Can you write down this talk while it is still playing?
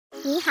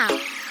你好，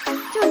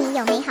祝你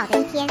有美好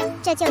的一天。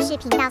这就是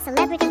频道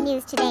Celebrity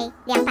News Today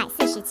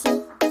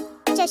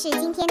 247。这是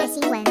今天的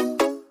新闻。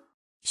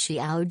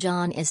Xiao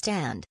Zhan is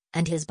tanned,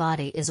 and his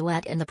body is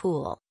wet in the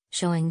pool,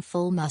 showing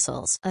full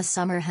muscles. A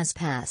summer has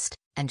passed,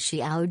 and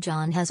Xiao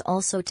Zhan has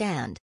also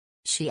tanned.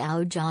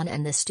 Xiao Zhan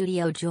and the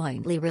studio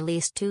jointly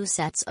released 2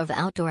 sets of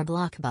outdoor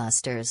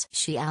blockbusters.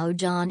 Xiao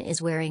Zhan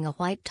is wearing a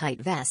white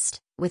tight vest,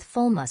 with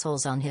full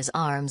muscles on his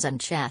arms and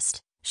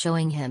chest,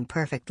 showing him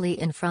perfectly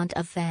in front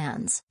of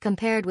fans.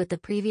 Compared with the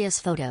previous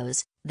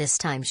photos, this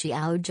time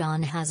Xiao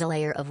Zhan has a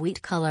layer of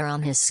wheat color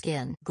on his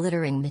skin,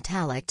 glittering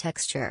metallic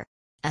texture.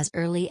 As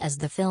early as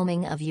the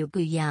filming of Yu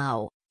Gu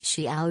Yao,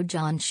 Xiao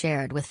Zhan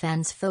shared with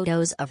fans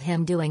photos of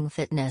him doing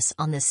fitness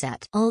on the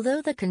set.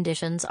 Although the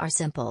conditions are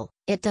simple,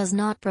 it does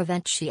not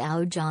prevent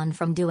Xiao Zhan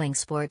from doing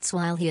sports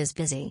while he is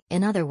busy.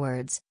 In other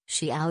words,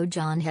 Xiao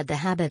Zhan had the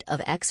habit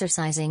of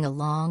exercising a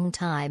long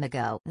time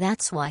ago.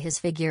 That's why his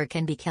figure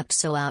can be kept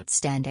so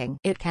outstanding.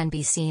 It can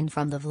be seen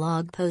from the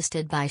vlog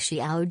posted by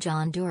Xiao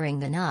Zhan during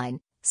the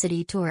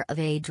 9-city tour of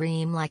A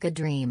Dream Like a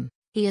Dream.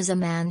 He is a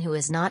man who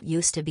is not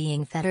used to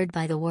being fettered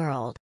by the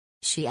world.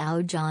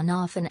 Xiao Zhan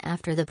often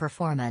after the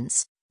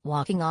performance,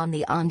 walking on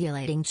the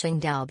undulating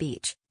Qingdao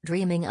beach,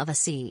 dreaming of a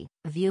sea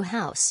view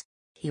house.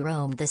 He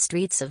roamed the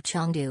streets of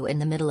Chengdu in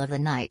the middle of the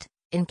night,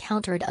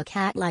 encountered a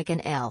cat like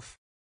an elf.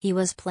 He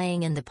was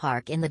playing in the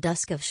park in the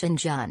dusk of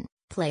Shenzhen,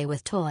 play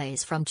with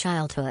toys from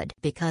childhood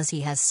because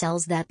he has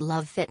cells that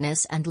love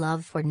fitness and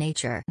love for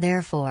nature.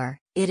 Therefore,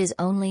 it is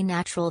only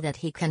natural that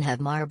he can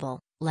have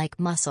marble-like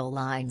muscle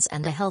lines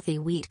and a healthy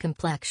wheat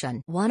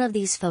complexion. One of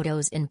these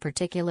photos in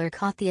particular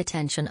caught the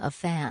attention of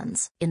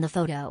fans. In the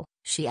photo,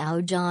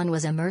 Xiao Zhan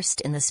was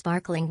immersed in the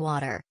sparkling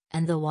water,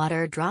 and the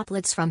water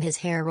droplets from his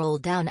hair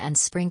rolled down and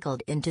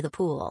sprinkled into the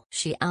pool.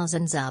 Xiao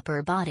Zhan's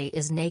upper body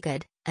is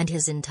naked, and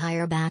his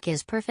entire back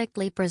is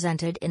perfectly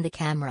presented in the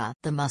camera.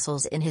 The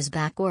muscles in his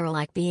back were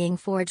like being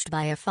forged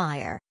by a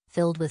fire,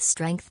 filled with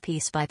strength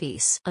piece by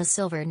piece. A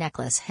silver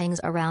necklace hangs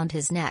around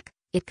his neck.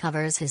 It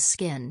covers his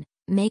skin,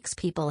 makes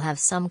people have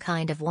some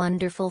kind of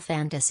wonderful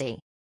fantasy.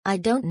 I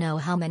don't know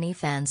how many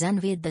fans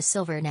envied the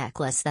silver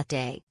necklace that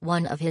day.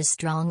 One of his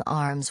strong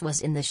arms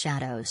was in the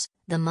shadows,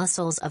 the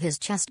muscles of his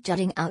chest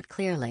jutting out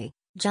clearly,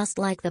 just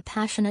like the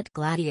passionate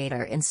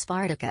gladiator in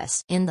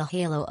Spartacus. In the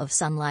halo of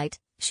sunlight,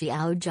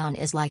 Xiao Zhan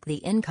is like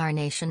the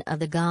incarnation of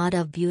the god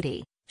of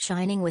beauty,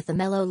 shining with the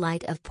mellow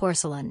light of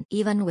porcelain.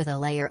 Even with a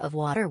layer of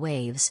water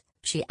waves,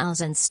 Xiao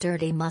Zhan's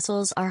sturdy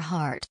muscles are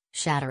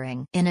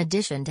heart-shattering. In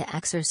addition to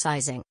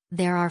exercising,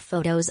 there are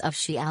photos of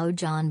Xiao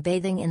Zhan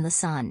bathing in the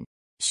sun.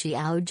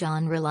 Xiao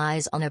Zhan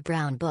relies on a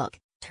brown book,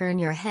 turn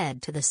your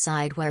head to the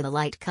side where the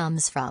light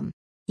comes from.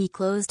 He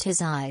closed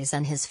his eyes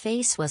and his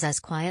face was as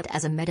quiet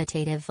as a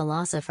meditative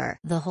philosopher.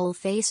 The whole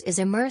face is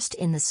immersed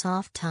in the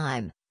soft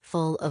time,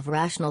 full of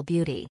rational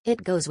beauty.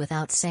 It goes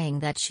without saying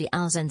that Xiao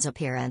Zhan's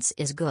appearance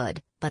is good,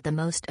 but the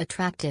most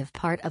attractive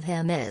part of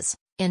him is,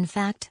 in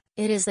fact,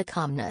 it is the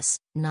calmness,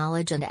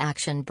 knowledge and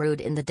action brewed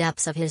in the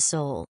depths of his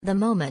soul. The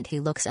moment he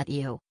looks at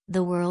you,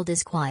 the world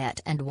is quiet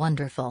and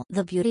wonderful.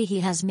 The beauty he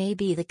has may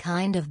be the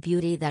kind of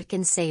beauty that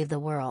can save the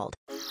world.